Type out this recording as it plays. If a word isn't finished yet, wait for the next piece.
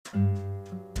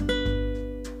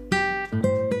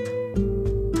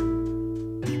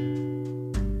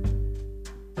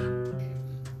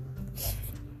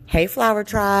Hey, Flower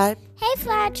Tribe. Hey,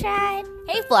 Flower Tribe.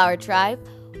 Hey, Flower Tribe.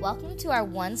 Welcome to our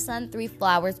One Sun, Three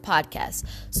Flowers podcast,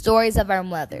 Stories of Our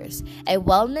Mothers, a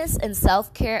wellness and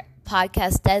self-care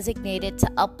podcast designated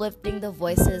to uplifting the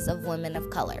voices of women of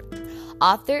color.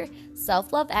 Author,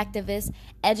 self-love activist,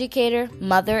 educator,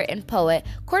 mother, and poet,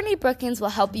 Courtney Brookins will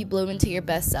help you bloom into your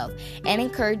best self and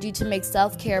encourage you to make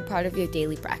self-care a part of your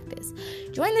daily practice.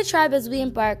 Join the tribe as we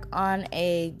embark on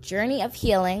a journey of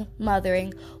healing,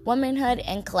 mothering, womanhood,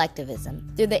 and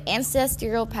collectivism through the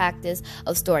ancestral practice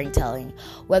of storytelling.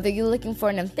 Whether you're looking for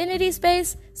an infinity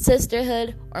space,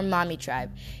 sisterhood, or mommy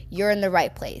tribe, you're in the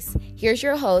right place. Here's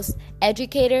your host,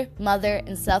 educator, mother,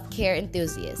 and self-care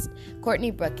enthusiast,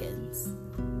 Courtney Brookins.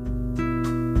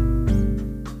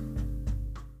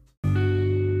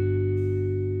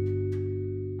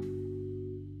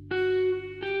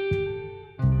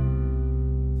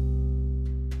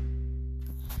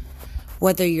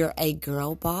 Whether you're a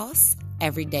girl boss,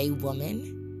 everyday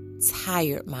woman,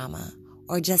 tired mama,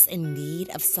 or just in need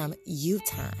of some you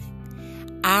time,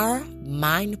 our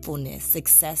mindfulness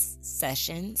success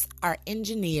sessions are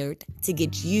engineered to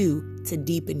get you to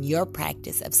deepen your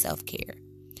practice of self-care.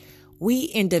 We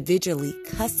individually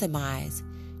customize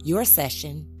your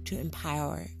session to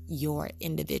empower your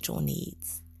individual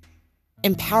needs.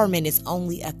 Empowerment is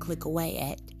only a click away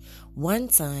at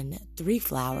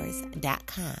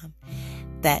onesun3flowers.com.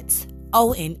 That's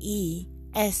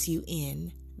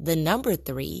ONESUN, the number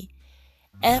 3,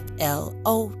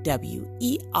 FLOWERS.com.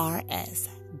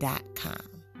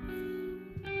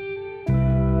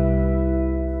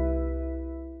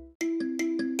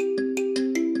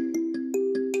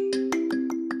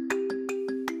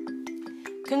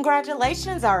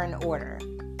 Congratulations are in order.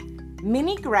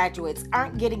 Many graduates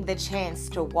aren't getting the chance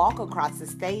to walk across the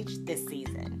stage this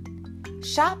season.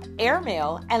 Shop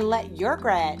Airmail and let your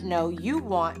grad know you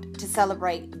want to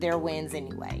celebrate their wins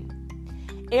anyway.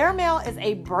 Airmail is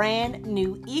a brand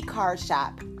new e-card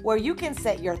shop where you can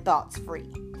set your thoughts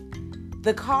free.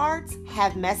 The cards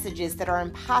have messages that are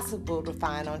impossible to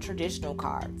find on traditional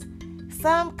cards,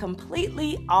 some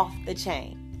completely off the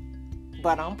chain,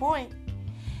 but on point.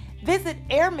 Visit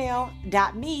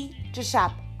airmail.me to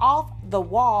shop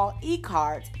off-the-wall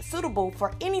e-cards suitable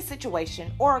for any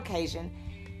situation or occasion.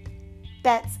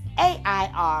 That's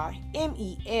AIRMEL.me.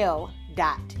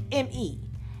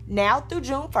 Now through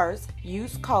June 1st,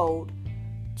 use code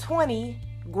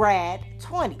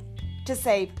 20GRAD20 to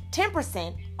save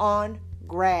 10% on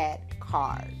grad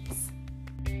cards.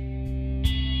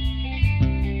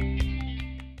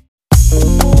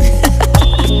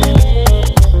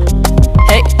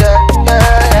 Hey.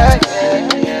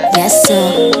 Yes,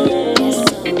 sir.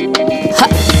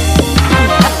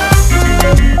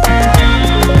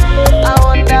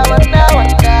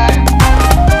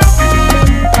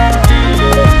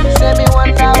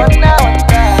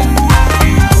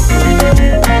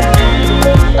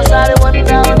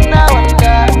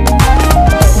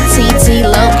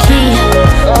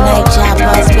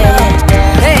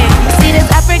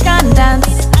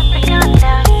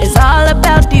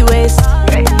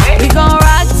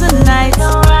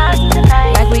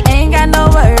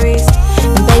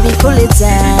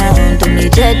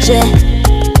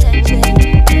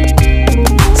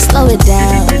 Slow it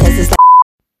down, because it's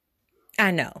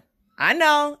I know.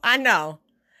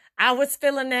 I was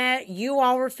feeling that. You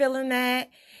all were feeling that.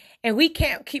 And we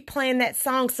can't keep playing that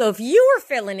song. So if you were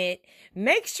feeling it,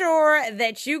 make sure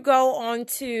that you go on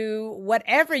to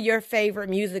whatever your favorite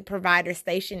music provider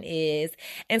station is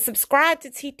and subscribe to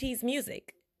TT's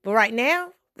music. But right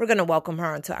now, we're going to welcome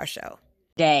her onto our show.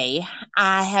 Today,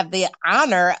 I have the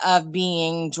honor of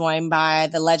being joined by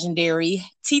the legendary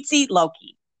Titi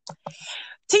Loki.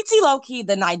 Titi Loki,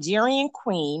 the Nigerian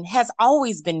queen, has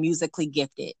always been musically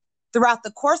gifted. Throughout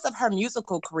the course of her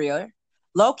musical career,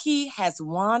 Loki has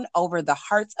won over the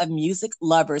hearts of music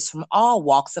lovers from all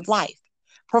walks of life,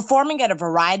 performing at a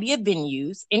variety of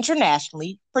venues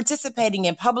internationally, participating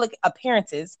in public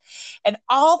appearances, and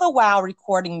all the while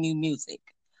recording new music.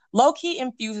 Loki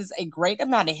infuses a great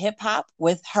amount of hip-hop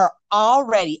with her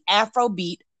already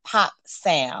Afrobeat pop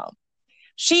sound.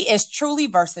 She is truly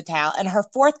versatile, and her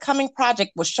forthcoming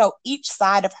project will show each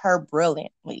side of her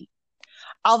brilliantly.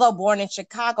 Although born in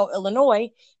Chicago,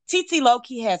 Illinois, Titi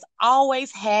Loki has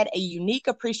always had a unique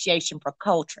appreciation for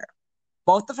culture.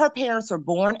 Both of her parents were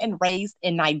born and raised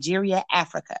in Nigeria,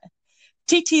 Africa.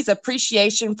 Titi's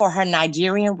appreciation for her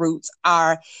Nigerian roots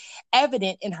are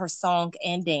evident in her song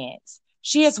and dance.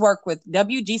 She has worked with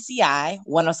WGCI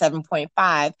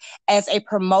 107.5 as a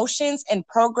promotions and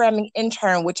programming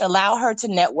intern, which allow her to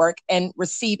network and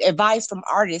receive advice from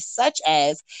artists such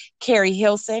as Carrie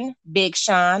Hilson, Big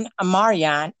Sean,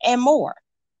 Amarion, and more.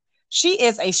 She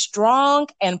is a strong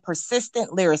and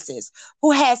persistent lyricist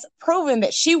who has proven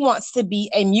that she wants to be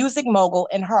a music mogul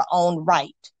in her own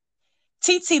right.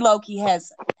 TT Loki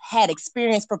has had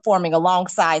experience performing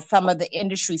alongside some of the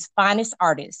industry's finest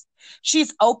artists.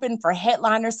 She's opened for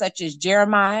headliners such as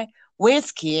Jeremiah,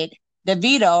 Wizkid,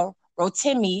 Davido,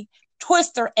 Rotimi,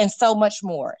 Twister, and so much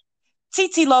more.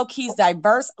 TT Loki's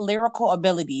diverse lyrical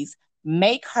abilities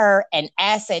make her an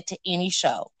asset to any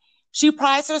show. She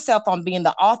prides herself on being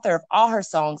the author of all her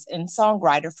songs and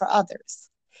songwriter for others.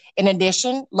 In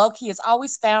addition, Loki has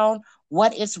always found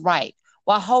what is right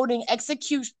while holding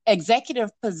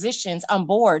executive positions on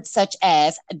boards such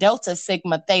as Delta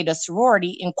Sigma Theta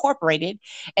Sorority Incorporated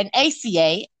and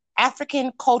ACA,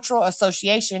 African Cultural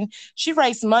Association. She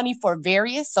raised money for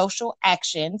various social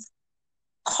actions,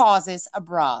 causes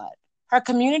abroad. Her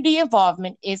community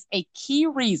involvement is a key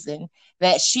reason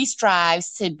that she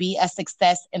strives to be a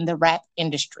success in the rap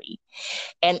industry.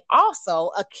 And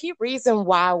also a key reason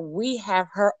why we have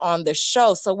her on the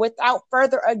show. So without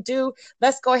further ado,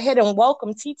 let's go ahead and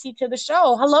welcome TT to the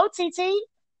show. Hello, TT.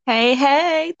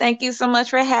 Hey. Thank you so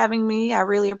much for having me. I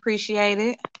really appreciate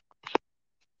it.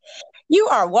 You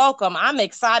are welcome. I'm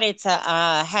excited to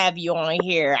have you on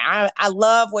here. I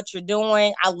love what you're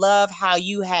doing. I love how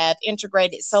you have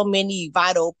integrated so many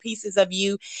vital pieces of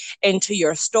you into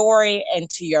your story and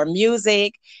to your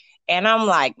music. And I'm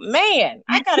like, man,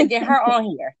 I got to get her on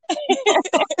here.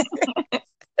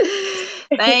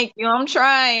 Thank you. I'm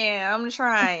trying.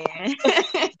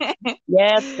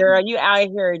 Yes, girl, you out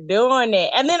here doing it.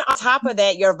 And then on top of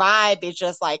that, your vibe is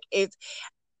just like,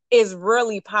 is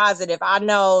really positive. I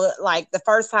know, like, the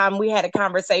first time we had a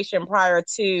conversation prior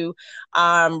to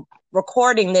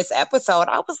recording this episode,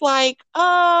 I was like,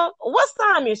 what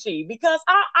time is she? Because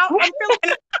I'm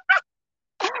feeling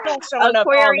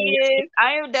Aquarius.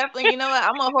 I am definitely, you know what?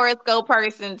 I'm a horoscope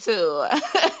person too.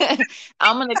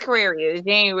 I'm an Aquarius,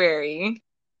 January.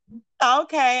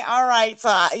 Okay, all right. So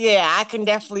yeah, I can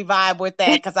definitely vibe with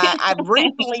that because I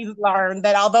recently learned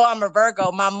that although I'm a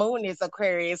Virgo, my moon is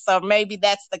Aquarius. So maybe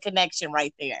that's the connection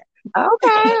right there.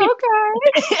 Okay.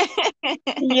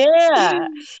 Yeah.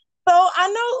 So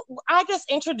I know I just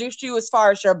introduced you as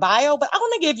far as your bio, but I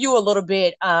want to give you a little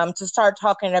bit to start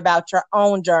talking about your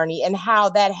own journey and how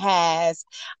that has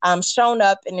shown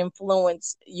up and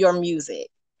influenced your music.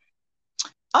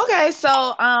 Okay,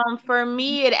 so for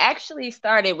me, it actually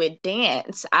started with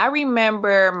dance. I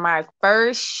remember my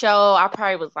first show, I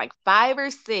probably was like 5 or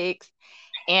 6,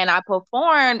 and I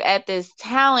performed at this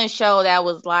talent show that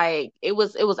was like it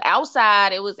was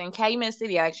outside. It was in Calumet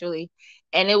City actually,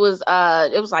 and it was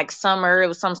like summer. It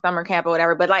was some summer camp or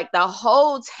whatever, but like the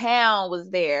whole town was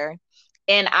there.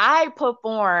 And I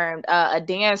performed a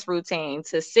dance routine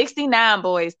to 69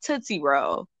 Boys Tootsie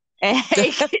Roll. And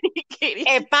Kitty.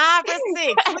 At 5 or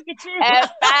 6, look at you.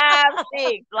 At 5,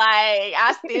 6, like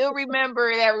I still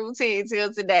remember that routine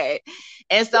till today.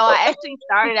 And so I actually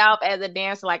started off as a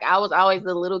dancer. Like I was always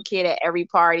the little kid at every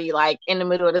party, like in the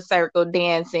middle of the circle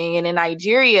dancing. And in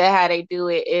Nigeria, how they do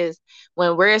it is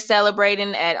when we're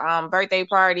celebrating at birthday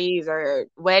parties or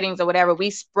weddings or whatever,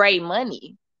 we spray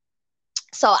money.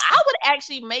 So I would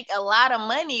actually make a lot of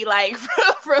money, like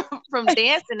from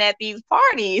dancing at these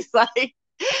parties, like.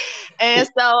 And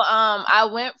so I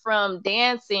went from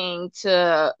dancing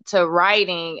to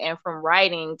writing, and from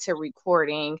writing to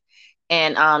recording,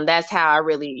 and that's how I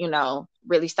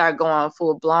really started going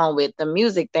full blown with the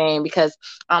music thing, because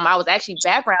I was actually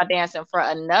background dancing for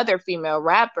another female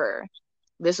rapper.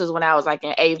 This was when I was like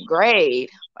in 8th grade,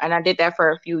 and I did that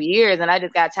for a few years, and I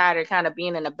just got tired of kind of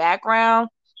being in the background.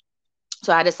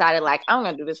 So I decided, like, I'm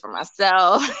going to do this for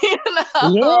myself, Yeah, like,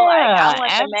 I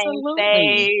want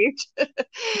absolutely. the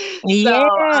main stage.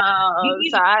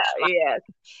 Yes.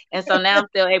 And so now I'm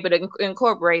still able to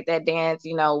incorporate that dance,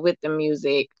 with the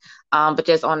music, but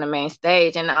just on the main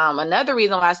stage. And another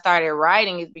reason why I started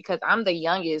writing is because I'm the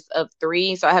youngest of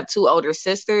 3. So I have 2 older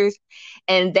sisters,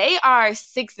 and they are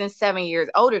 6 and 7 years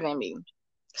older than me.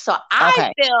 So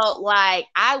I felt like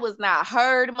I was not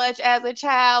heard much as a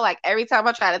child. Like every time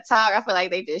I try to talk, I feel like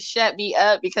they just shut me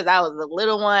up because I was the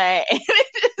little one.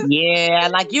 Yeah,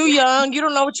 like you young, you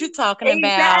don't know what you're talking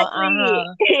about.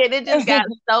 And it just got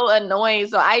so annoying.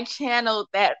 So I channeled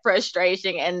that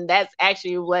frustration, and that's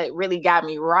actually what really got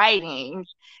me writing.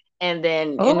 And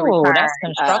then in return, that's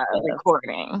constructive.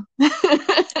 Recording.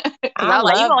 Because I was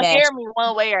like, you're going to hear me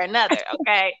one way or another,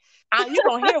 okay? You're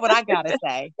going to hear what I got to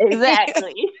say.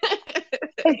 Exactly.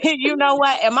 You know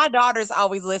what? And my daughters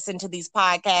always listen to these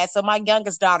podcasts. So my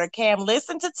youngest daughter, Cam,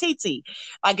 listen to TT.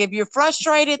 Like if you're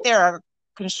frustrated, there are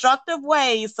constructive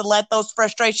ways to let those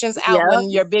frustrations out Yep. when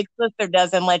your big sister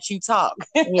doesn't let you talk.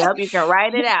 Yep, you can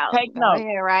write it out. Take Go notes.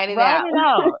 ahead, write it Write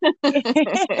out. it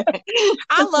out.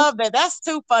 I love that. That's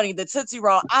too funny. The Tootsie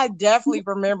Roll. I definitely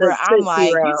remember. The I'm Tootsie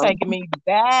like, you Roll. taking me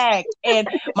back. And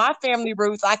my family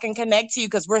roots, I can connect to you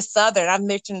because we're Southern. I've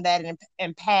mentioned that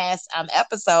in past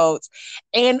episodes.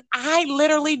 And I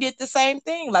literally did the same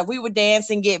thing. Like we would dance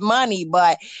and get money,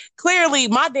 but clearly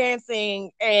my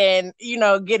dancing and,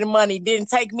 getting money didn't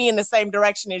take me in the same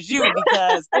direction as you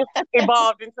because it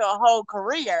evolved into a whole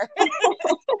career.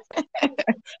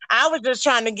 I was just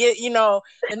trying to get, the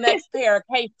next pair of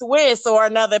K-Swiss or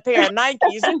another pair of Nikes.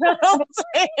 You know what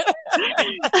I'm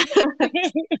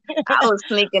saying? I was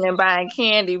sneaking and buying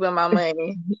candy with my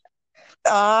money.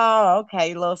 Oh,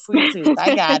 okay. Little sweet tooth.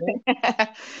 I got it.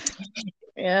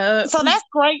 Yeah. So that's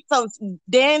great. So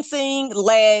dancing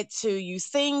led to you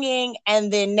singing,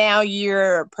 and then now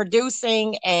you're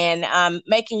producing and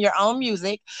making your own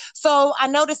music. So I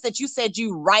noticed that you said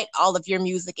you write all of your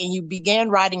music and you began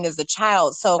writing as a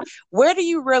child. So where do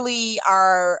you really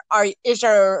is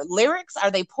your lyrics,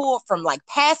 are they pulled from like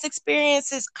past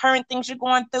experiences, current things you're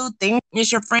going through,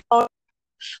 things your friend,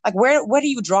 like where do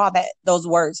you draw those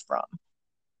words from?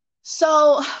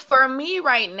 So for me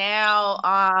right now,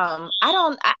 I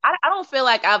don't feel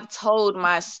like I've told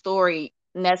my story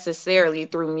necessarily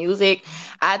through music.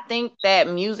 I think that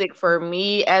music for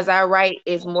me as I write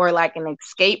is more like an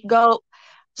scapegoat.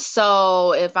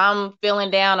 So if I'm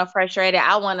feeling down or frustrated,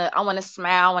 I wanna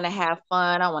smile, I wanna have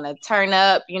fun, I wanna turn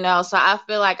up, So I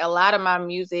feel like a lot of my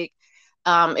music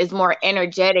is more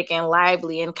energetic and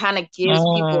lively and kind of gives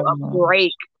people a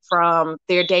break from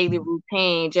their daily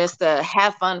routine just to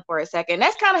have fun for a second.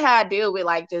 That's kind of how I deal with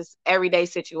like just everyday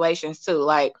situations too.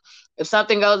 Like if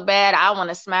something goes bad, I want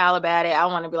to smile about it. I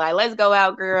want to be like, let's go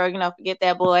out, girl. Forget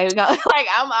that boy. Like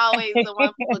I'm always the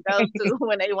one people go to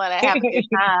when they want to have a good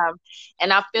time.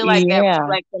 And I feel like that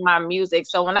reflects in my music.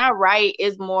 So when I write,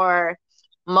 it's more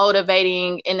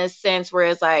motivating in a sense where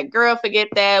it's like, girl, forget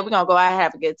that. We're going to go out and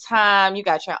have a good time. You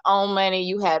got your own money.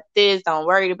 You have this. Don't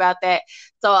worry about that.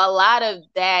 So a lot of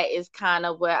that is kind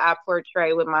of what I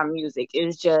portray with my music.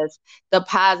 Is just the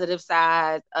positive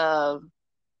side of,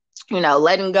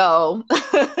 letting go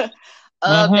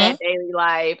of that daily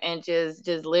life and just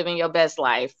living your best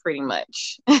life pretty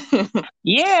much.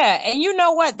 Yeah. And you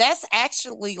know what? That's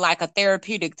actually like a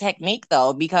therapeutic technique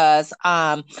though, because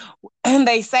and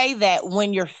they say that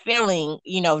when you're feeling,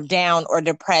 down or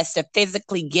depressed, to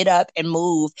physically get up and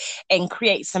move and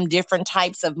create some different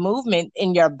types of movement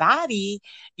in your body,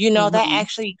 that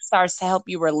actually starts to help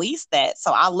you release that.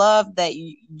 So I love that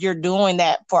you're doing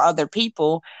that for other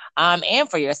people and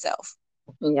for yourself.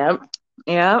 Yep.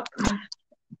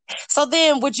 So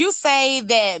then would you say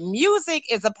that music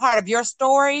is a part of your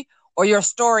story or your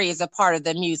story is a part of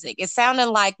the music? It sounded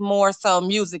like more so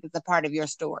music is a part of your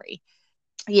story.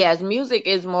 Yes, music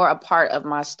is more a part of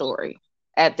my story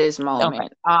at this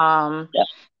moment. Okay.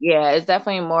 Yeah, it's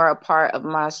definitely more a part of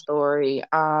my story.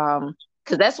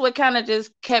 Because that's what kind of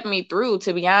just kept me through,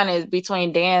 to be honest,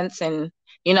 between dance and,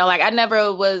 like I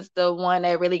never was the one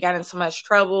that really got into much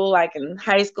trouble, like in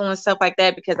high school and stuff like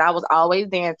that, because I was always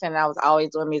dancing and I was always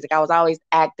doing music. I was always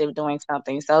active doing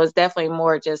something. So it's definitely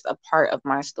more just a part of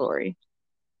my story.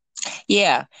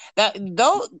 Yeah,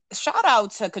 shout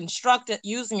out to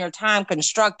using your time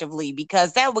constructively,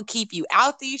 because that will keep you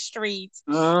out these streets,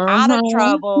 out of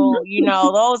trouble.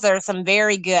 Those are some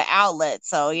very good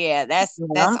outlets. So yeah, that's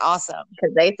awesome.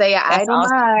 Because they say an idle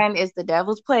mind is the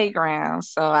devil's playground.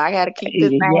 So I got to keep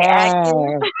this thing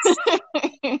active.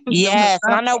 Yes,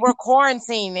 and I know we're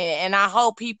quarantining, and I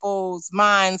hope people's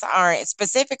minds aren't,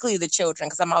 specifically the children,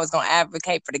 because I'm always going to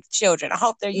advocate for the children. I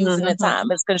hope they're using the time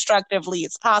as constructively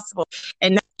as possible,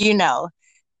 and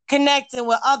connecting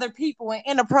with other people in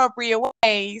inappropriate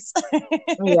ways.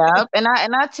 Yep. And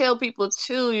I tell people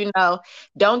too,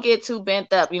 don't get too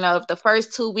bent up. If the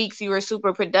first 2 weeks you were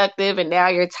super productive and now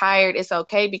you're tired, it's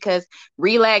okay, because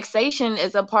relaxation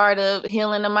is a part of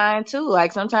healing the mind too.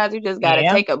 Like sometimes you just got to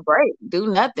take a break,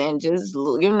 do nothing, just,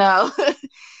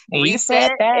 You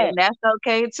said that. And that's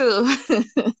okay too.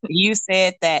 You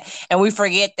said that. And we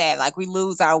forget that. Like we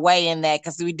lose our way in that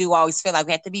because we do always feel like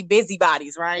we have to be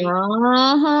busybodies, right?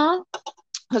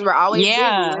 Because we're always busy.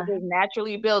 We're just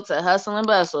naturally built to hustle and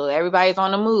bustle. Everybody's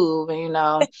on the move. And,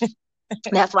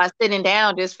 that's why sitting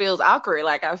down just feels awkward.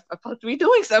 Like I'm supposed to be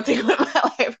doing something with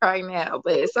my life right now,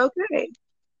 but it's okay.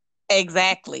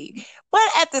 Exactly. But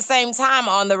at the same time,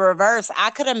 on the reverse,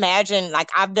 I could imagine, like,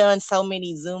 I've done so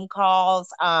many Zoom calls.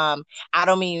 I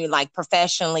don't mean like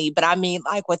professionally, but I mean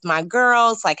like with my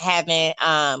girls, like having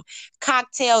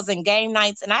cocktails and game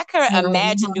nights. And I could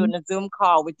imagine doing a Zoom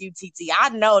call with you, TT. I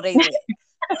know they lit.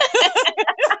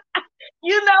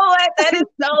 You know what? That is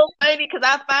so funny because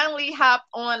I finally hopped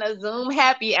on a Zoom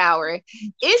happy hour.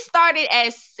 It started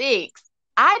at 6.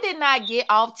 I did not get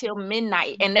off till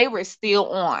midnight, and they were still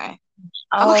on.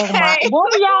 Oh Okay. my!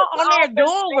 What were y'all on there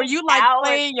For doing? Were 6 you like hours.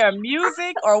 playing your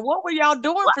music, or what were y'all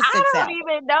doing for 6 I don't hours?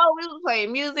 even know. We were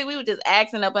playing music. We were just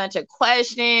asking a bunch of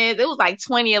questions. It was like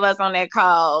 20 of us on that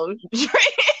call. It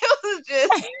was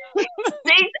just 6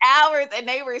 hours, and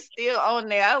they were still on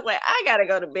there. I was like, I gotta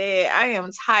go to bed. I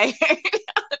am tired.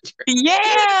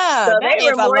 Yeah, So that they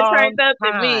is were a more long turned up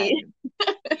than time. me.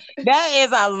 That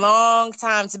is a long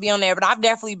time to be on there, but I've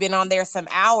definitely been on there some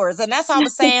hours. And that's what I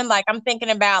was saying. Like, I'm thinking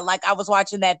about, like, I was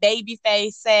watching that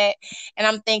Babyface set, and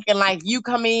I'm thinking, like, you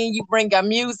come in, you bring your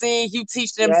music, you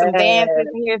teach them some dances,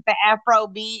 here's the Afro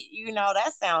beat. You know,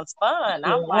 that sounds fun.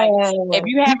 I'm like, if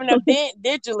you have an event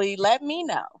digitally, let me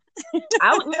know. You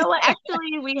know what?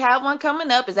 Actually, we have one coming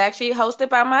up. It's actually hosted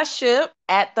by my ship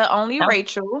at the Only Oh.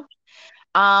 Rachel.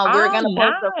 We're going to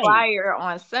post a nice. flyer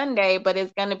on Sunday, but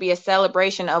it's going to be a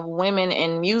celebration of women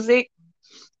in music.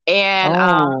 And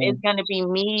it's going to be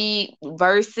me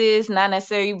versus, not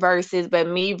necessarily versus, but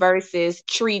me versus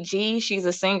Tree G. She's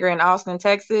a singer in Austin,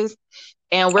 Texas.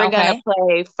 And we're going to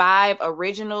play 5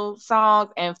 original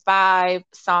songs and 5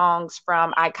 songs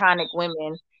from iconic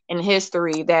women in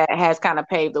history that has kind of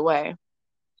paved the way.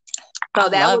 So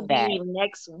that will be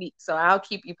next week. So I'll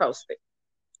keep you posted.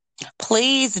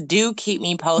 Please do keep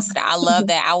me posted. I love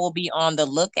that. I will be on the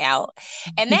lookout.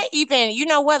 And that even, you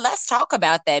know what, let's talk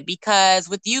about that, because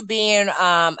with you being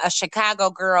a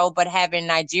Chicago girl but having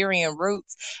Nigerian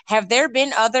roots, have there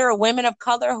been other women of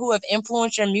color who have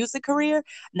influenced your music career?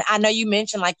 I know you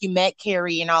mentioned like you met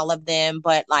Carrie and all of them,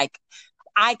 but like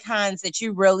icons that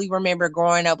you really remember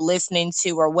growing up listening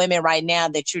to, or women right now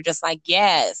that you're just like,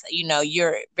 yes, you know,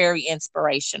 you're very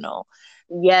inspirational.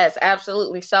 Yes,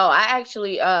 absolutely. So I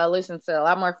actually listen to a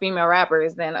lot more female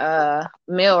rappers than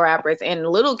male rappers. And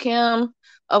Little Kim,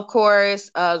 of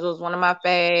course, was one of my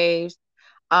faves.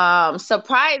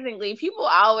 Surprisingly, people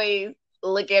always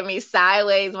look at me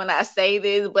sideways when I say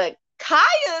this, but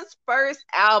Kaya's first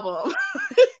album.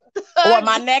 What,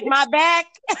 My Neck, My Back?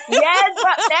 Yes,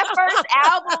 but that first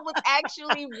album was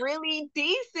actually really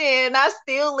decent. I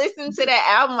still listen to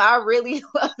that album. I really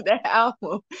love that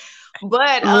album.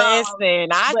 But listen,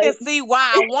 I can see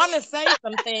why I want to say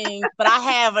some things, but I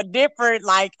have a different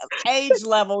like age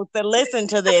level to listen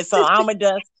to this. So I'm gonna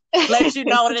just let you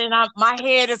know that my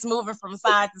head is moving from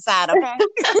side to side. Okay.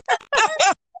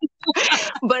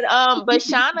 But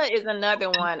Shauna is another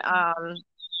one.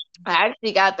 I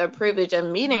actually got the privilege of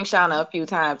meeting Shauna a few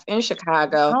times in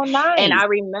Chicago. Oh, nice. And I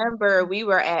remember we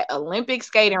were at Olympic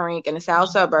skating rink in the South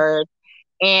Suburbs,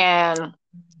 and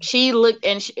she looked,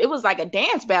 and it was like a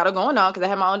dance battle going on because I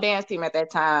had my own dance team at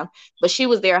that time. But she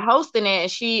was there hosting it,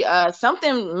 and she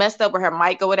something messed up with her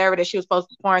mic or whatever that she was supposed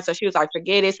to perform. So she was like,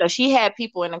 forget it. So she had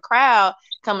people in the crowd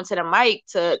coming to the mic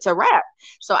to rap.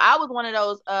 So I was one of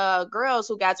those girls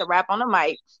who got to rap on the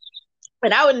mic.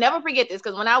 And I would never forget this,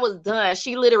 because when I was done,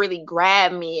 she literally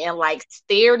grabbed me and like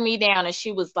stared me down, and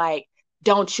she was like,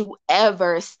 don't you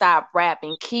ever stop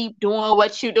rapping. Keep doing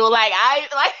what you do.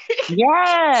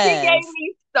 Yes. She gave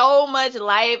me so much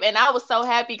life, and I was so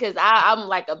happy because I'm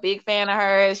like a big fan of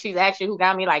hers. She's actually who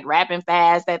got me like rapping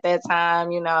fast at that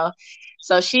time, you know.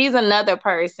 So she's another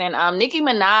person. Nicki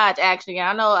Minaj, actually,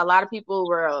 I know a lot of people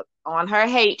were on her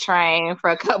hate train for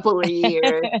a couple of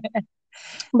years.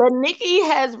 But Nicki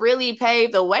has really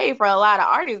paved the way for a lot of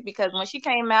artists, because when she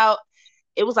came out,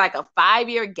 it was like a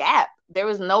 5-year gap. There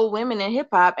was no women in hip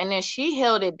hop, and then she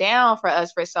held it down for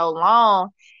us for so long.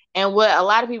 And what a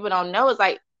lot of people don't know is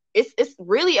like it's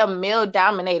really a male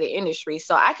dominated industry.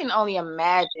 So I can only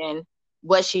imagine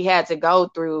what she had to go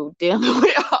through dealing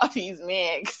with all these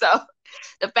men. So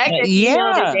the fact that she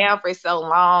held it down for so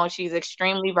long, she's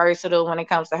extremely versatile when it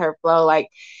comes to her flow. Like,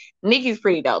 Nicki's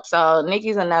pretty dope. So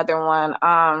Nicki's another one.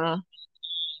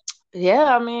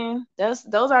 Yeah, I mean, those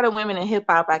are the women in hip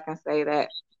hop I can say that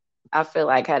I feel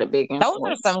like had a big influence.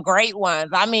 Those are some great ones.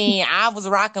 I mean, I was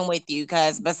rocking with you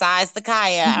because besides the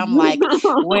Kaya, I'm like,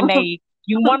 when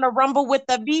you want to rumble with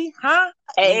the B, huh?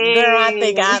 Hey. Girl, I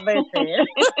think I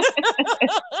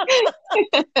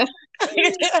listen.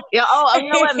 Yeah. Oh, you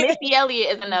know what? Missy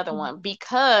Elliott is another one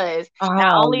because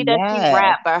not Oh, only does she yes.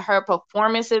 rap, but her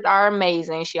performances are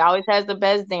amazing. She always has the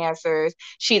best dancers.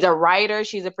 She's a writer.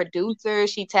 She's a producer.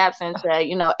 She taps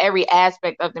into every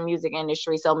aspect of the music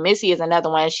industry. So Missy is another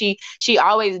one. She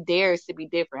always dares to be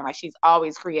different. Like she's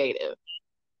always creative.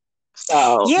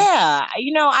 So Yeah,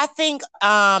 I think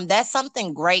that's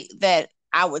something great that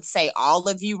I would say all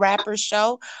of you rappers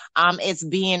show. It's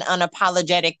being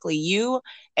unapologetically you.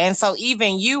 And so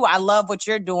even you, I love what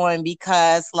you're doing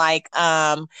because like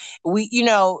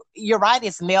you're right,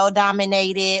 it's male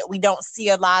dominated. We don't see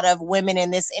a lot of women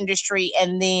in this industry.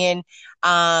 And then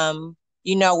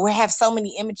we have so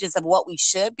many images of what we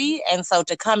should be. And so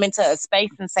to come into a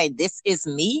space and say, this is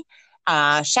me,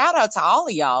 shout out to all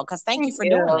of y'all because thank you thank for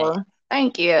doing that. you.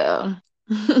 Thank you.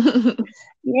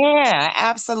 Yeah,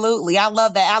 absolutely. I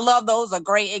love that. I love those are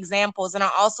great examples. And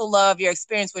I also love your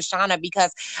experience with Shauna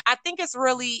because I think it's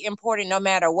really important, no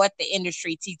matter what the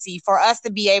industry, TT, for us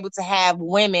to be able to have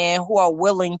women who are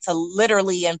willing to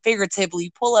literally and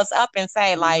figuratively pull us up and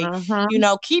say, like,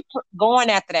 Mhm. keep going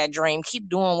after that dream, keep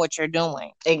doing what you're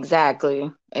doing.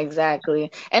 Exactly.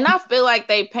 Exactly. And I feel like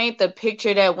they paint the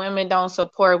picture that women don't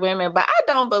support women, but I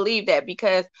don't believe that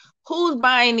because who's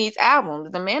buying these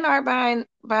albums? The men aren't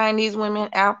buying these women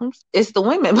albums. It's the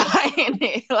women buying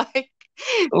it. So,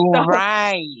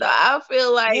 Right. so I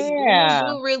feel like women Yeah,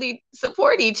 do really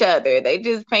support each other. They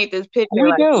just paint this picture we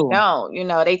like we do.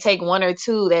 don't. They take one or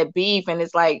two that beef and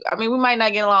it's like, I mean, we might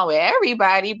not get along with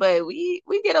everybody, but we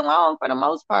get along for the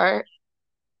most part.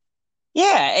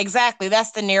 Yeah, exactly.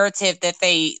 That's the narrative that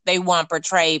they want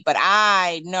portrayed. But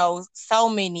I know so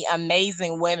many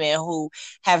amazing women who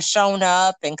have shown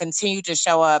up and continue to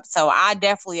show up. So I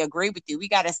definitely agree with you. We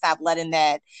got to stop letting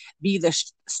that be the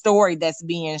story that's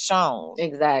being shown.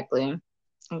 Exactly.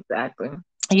 Exactly.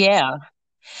 Yeah.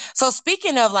 So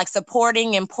speaking of like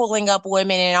supporting and pulling up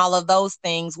women and all of those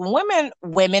things, when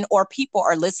women or people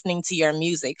are listening to your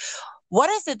music, what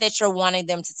is it that you're wanting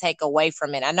them to take away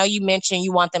from it? I know you mentioned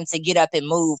you want them to get up and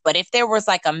move, but if there was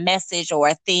like a message or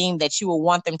a theme that you would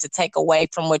want them to take away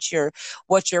from what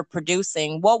you're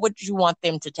producing, what would you want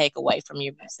them to take away from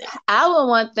your music? I would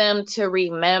want them to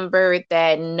remember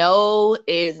that no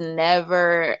is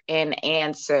never an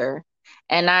answer.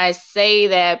 And I say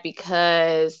that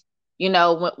because,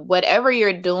 whatever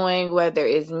you're doing, whether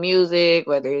it's music,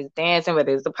 whether it's dancing,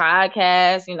 whether it's a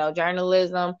podcast,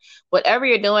 journalism, whatever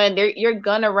you're doing, you're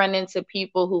going to run into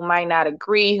people who might not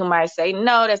agree, who might say,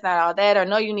 no, that's not all that, or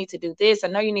no, you need to do this, or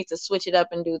no, you need to switch it up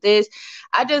and do this.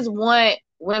 I just want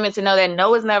women to know that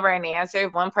no is never an answer.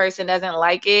 If one person doesn't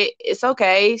like it, it's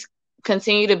okay.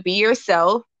 Continue to be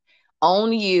yourself,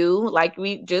 own you, like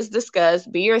we just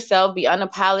discussed. Be yourself, be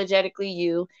unapologetically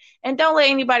you, and don't let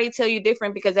anybody tell you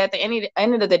different because at the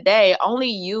end of the day, only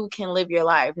you can live your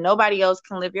life. Nobody else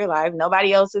can live your life.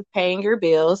 Nobody else is paying your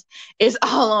bills. It's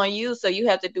all on you. So you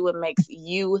have to do what makes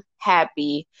you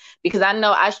happy. Because I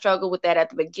know I struggled with that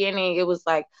at the beginning. It was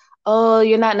like, oh,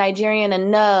 you're not Nigerian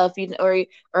enough,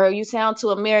 or you sound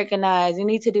too Americanized. You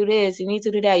need to do this, you need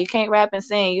to do that. You can't rap and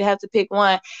sing. You have to pick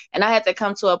one. And I had to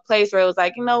come to a place where it was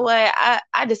like, you know what?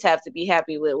 I just have to be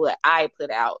happy with what I put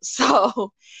out.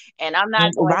 So, and I'm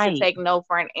not going to Right. take no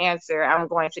for an answer. I'm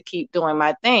going to keep doing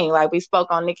my thing. Like we spoke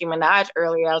on Nicki Minaj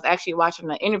earlier. I was actually watching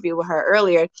an interview with her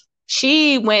earlier.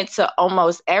 She went to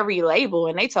almost every label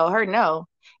and they told her no.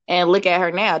 And look at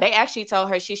her now. They actually told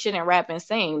her she shouldn't rap and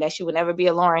sing, that she would never be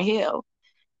a Lauryn Hill.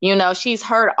 She's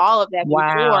heard all of that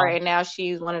before, Wow. and now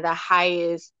she's one of the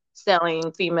highest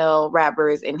selling female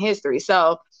rappers in history.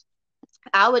 So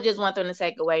I would just want them to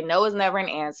take away no is never an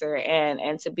answer,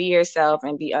 and to be yourself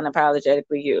and be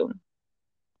unapologetically you.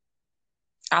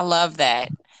 I love that.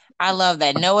 I love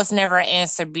that. No, it's never an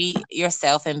answer. Be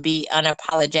yourself and be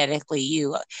unapologetically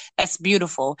you. That's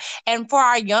beautiful. And for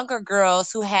our younger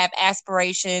girls who have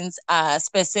aspirations,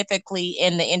 specifically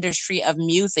in the industry of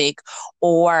music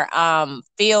or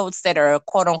fields that are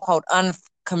quote unquote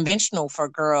unconventional for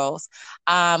girls,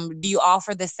 do you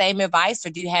offer the same advice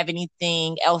or do you have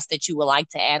anything else that you would like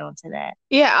to add on to that?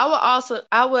 Yeah,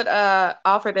 I would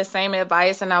offer the same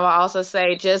advice, and I would also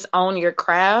say just own your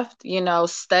craft,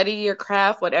 study your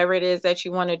craft, whatever it is that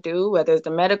you want to do, whether it's the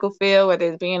medical field, whether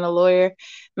it's being a lawyer.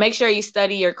 Make sure you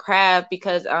study your craft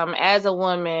because as a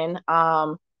woman,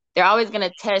 they're always going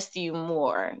to test you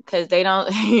more because they don't,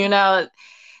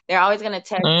 they're always going to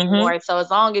test you Mm-hmm. more. So as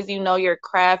long as you know your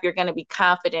craft, you're going to be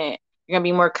confident. You're going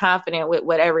to be more confident with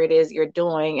whatever it is you're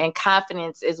doing. And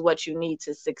confidence is what you need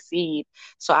to succeed.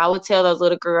 So I would tell those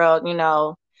little girls,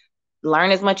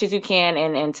 learn as much as you can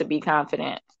and to be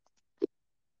confident.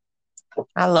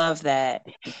 I love that.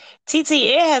 TT,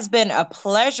 it has been a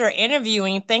pleasure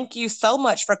interviewing. Thank you so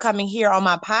much for coming here on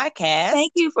my podcast.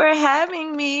 Thank you for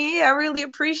having me. I really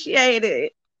appreciate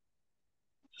it.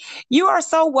 You are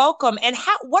so welcome. And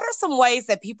what are some ways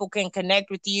that people can connect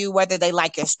with you, whether they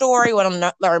like your story, want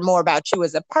to learn more about you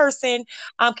as a person?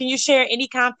 Can you share any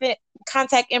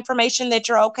contact information that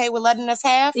you're okay with letting us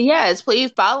have? Yes,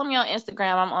 please follow me on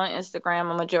Instagram. I'm on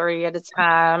Instagram a majority of the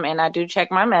time, and I do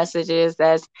check my messages.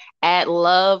 That's at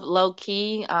Love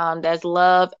Lowkey. That's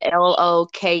Love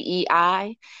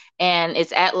LOKEI, and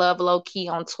it's at Love Lowkey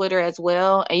on Twitter as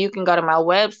well. And you can go to my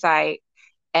website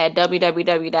at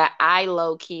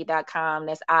www.ilowkey.com.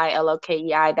 That's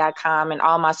ILOKEI.com, and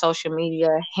all my social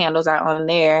media handles are on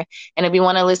there. And if you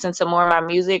want to listen to more of my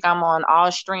music, I'm on all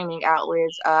streaming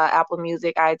outlets, Apple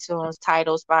Music, iTunes,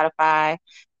 Tidal, Spotify,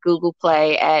 Google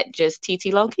Play, at just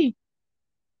TT Lowkey.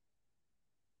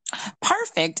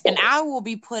 Perfect. And I will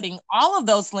be putting all of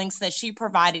those links that she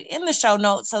provided in the show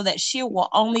notes so that she will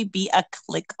only be a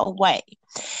click away.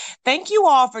 Thank you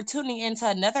all for tuning into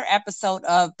another episode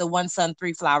of the One Sun,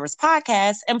 Three Flowers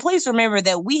podcast. And please remember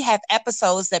that we have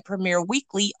episodes that premiere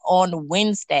weekly on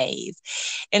Wednesdays.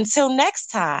 Until next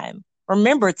time,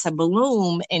 remember to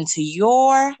bloom into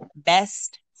your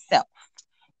best self.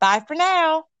 Bye for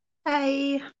now.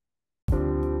 Bye.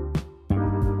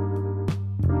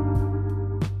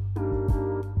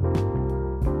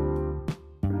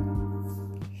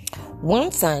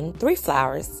 One Sun, Three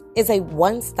Flowers is a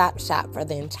one-stop shop for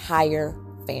the entire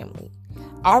family.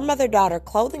 Our mother-daughter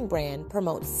clothing brand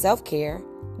promotes self-care,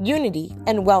 unity,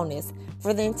 and wellness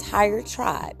for the entire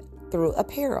tribe through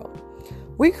apparel.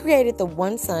 We created the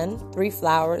One Sun, Three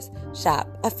Flowers shop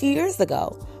a few years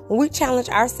ago when we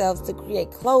challenged ourselves to create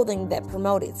clothing that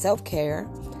promoted self-care,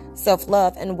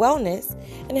 self-love, and wellness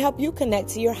and help you connect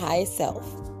to your highest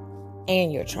self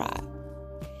and your tribe.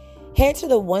 Head to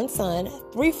the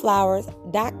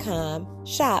onesun3flowers.com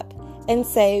shop and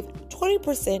save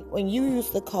 20% when you use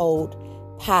the code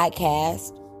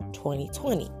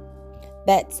podcast2020.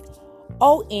 That's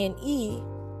ONESUN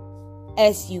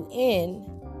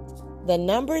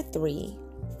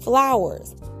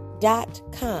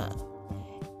 3flowers.com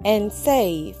and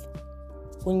save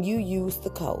when you use the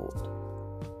code.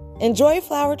 Enjoy,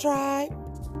 Flower Tribe.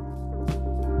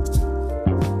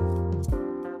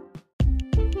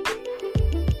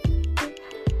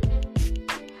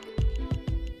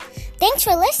 Thanks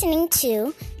for listening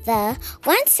to the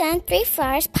One Sun, Three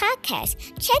Flowers podcast.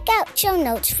 Check out show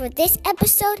notes for this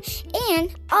episode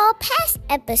and all past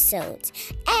episodes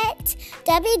at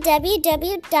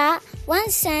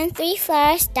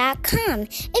www.onesun3flowers.com.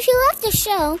 If you love the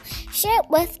show, share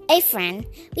it with a friend.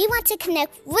 We want to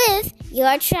connect with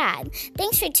your tribe.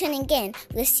 Thanks for tuning in.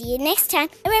 We'll see you next time.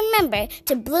 And remember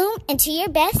to bloom into your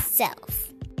best self.